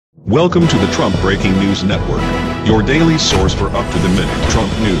Welcome to the Trump Breaking News Network, your daily source for up-to-the-minute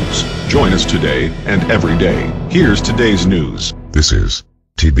Trump news. Join us today and every day. Here's today's news. This is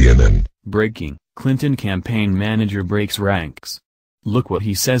TBNN. Breaking: Clinton campaign manager breaks ranks. Look what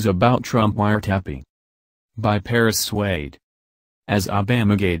he says about Trump wiretapping. By Paris Swade. As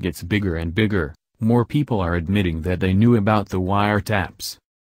Obamagate gets bigger and bigger, more people are admitting that they knew about the wiretaps.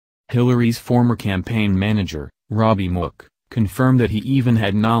 Hillary's former campaign manager, Robby Mook, confirmed that he even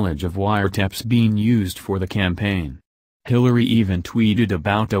had knowledge of wiretaps being used for the campaign. Hillary even tweeted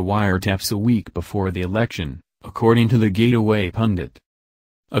about the wiretaps a week before the election, according to the Gateway Pundit.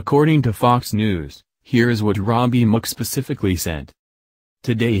 According to Fox News, here's what Robby Mook specifically said.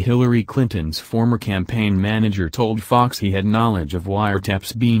 Today Hillary Clinton's former campaign manager told Fox he had knowledge of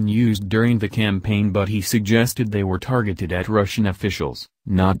wiretaps being used during the campaign, but he suggested they were targeted at Russian officials,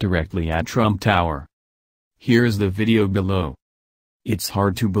 not directly at Trump Tower. Here's the video below. It's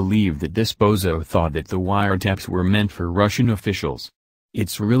hard to believe that this bozo thought that the wiretaps were meant for Russian officials.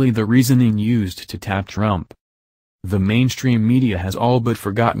 It's really the reasoning used to tap Trump. The mainstream media has all but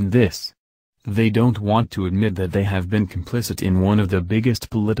forgotten this. They don't want to admit that they have been complicit in one of the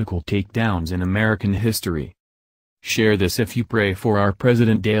biggest political takedowns in American history. Share this if you pray for our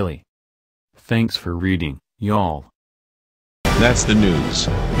president daily. Thanks for reading, y'all. That's the news.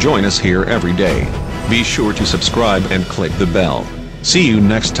 Join us here every day. Be sure to subscribe and click the bell. See you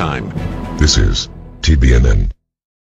next time. This is TBNN.